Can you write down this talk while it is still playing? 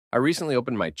I recently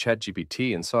opened my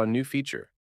ChatGPT and saw a new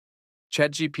feature.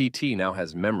 ChatGPT now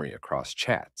has memory across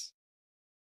chats.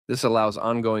 This allows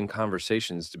ongoing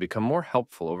conversations to become more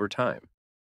helpful over time,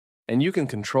 and you can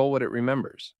control what it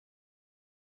remembers.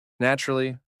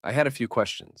 Naturally, I had a few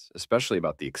questions, especially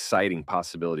about the exciting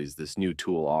possibilities this new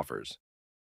tool offers.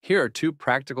 Here are two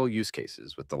practical use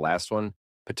cases, with the last one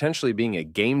potentially being a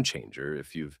game changer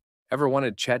if you've ever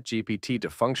wanted ChatGPT to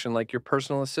function like your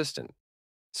personal assistant,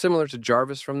 similar to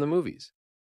Jarvis from the movies.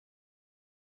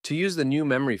 To use the new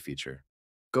memory feature,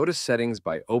 go to Settings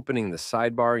by opening the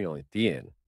sidebar you'll be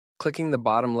in, clicking the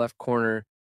bottom left corner,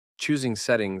 choosing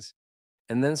Settings,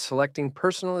 and then selecting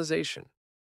Personalization.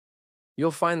 You'll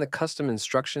find the custom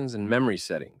instructions and memory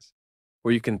settings,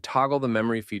 where you can toggle the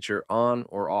memory feature on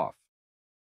or off.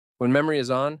 When memory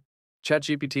is on,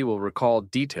 ChatGPT will recall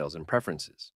details and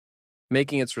preferences,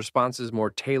 making its responses more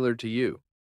tailored to you.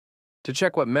 To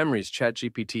check what memories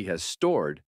ChatGPT has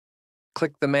stored,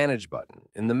 click the Manage button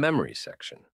in the Memory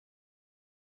section.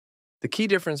 The key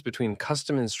difference between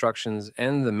custom instructions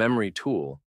and the memory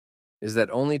tool is that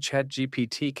only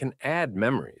ChatGPT can add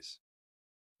memories.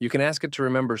 You can ask it to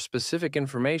remember specific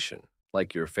information,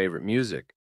 like your favorite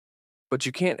music, but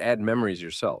you can't add memories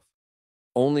yourself.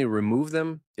 Only remove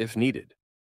them if needed.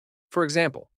 For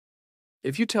example,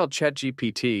 if you tell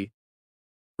ChatGPT,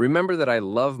 "Remember that I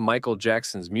love Michael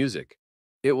Jackson's music,"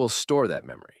 it will store that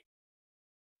memory.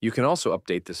 You can also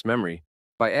update this memory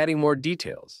by adding more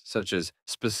details, such as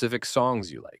specific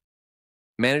songs you like.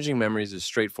 Managing memories is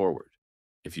straightforward.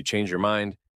 If you change your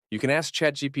mind, you can ask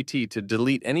ChatGPT to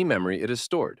delete any memory it has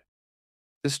stored.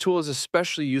 This tool is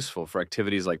especially useful for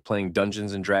activities like playing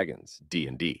Dungeons and Dragons,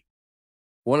 D&D.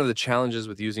 One of the challenges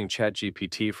with using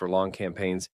ChatGPT for long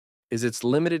campaigns is its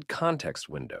limited context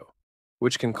window,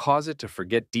 which can cause it to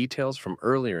forget details from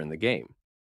earlier in the game.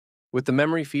 With the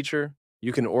memory feature,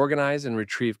 you can organize and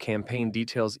retrieve campaign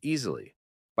details easily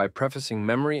by prefacing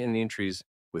memory and entries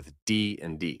with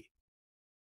D&D.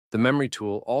 The memory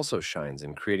tool also shines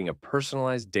in creating a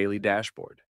personalized daily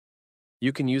dashboard.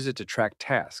 You can use it to track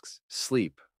tasks,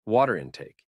 sleep, water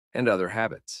intake, and other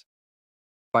habits.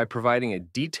 By providing a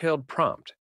detailed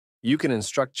prompt, you can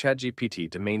instruct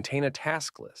ChatGPT to maintain a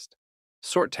task list,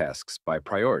 sort tasks by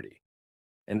priority,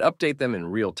 and update them in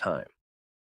real time.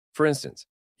 For instance,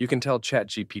 you can tell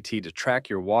ChatGPT to track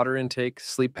your water intake,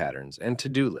 sleep patterns, and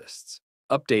to-do lists,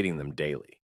 updating them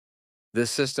daily. This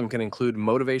system can include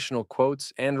motivational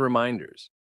quotes and reminders,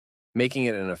 making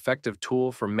it an effective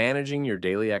tool for managing your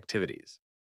daily activities.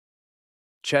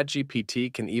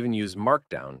 ChatGPT can even use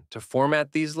Markdown to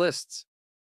format these lists,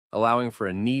 allowing for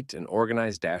a neat and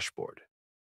organized dashboard.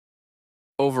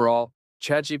 Overall,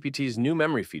 ChatGPT's new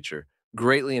memory feature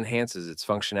greatly enhances its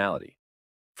functionality.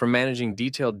 From managing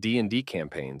detailed D&D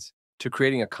campaigns to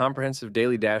creating a comprehensive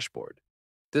daily dashboard,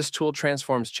 this tool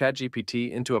transforms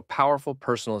ChatGPT into a powerful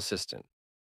personal assistant,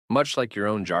 much like your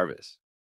own Jarvis.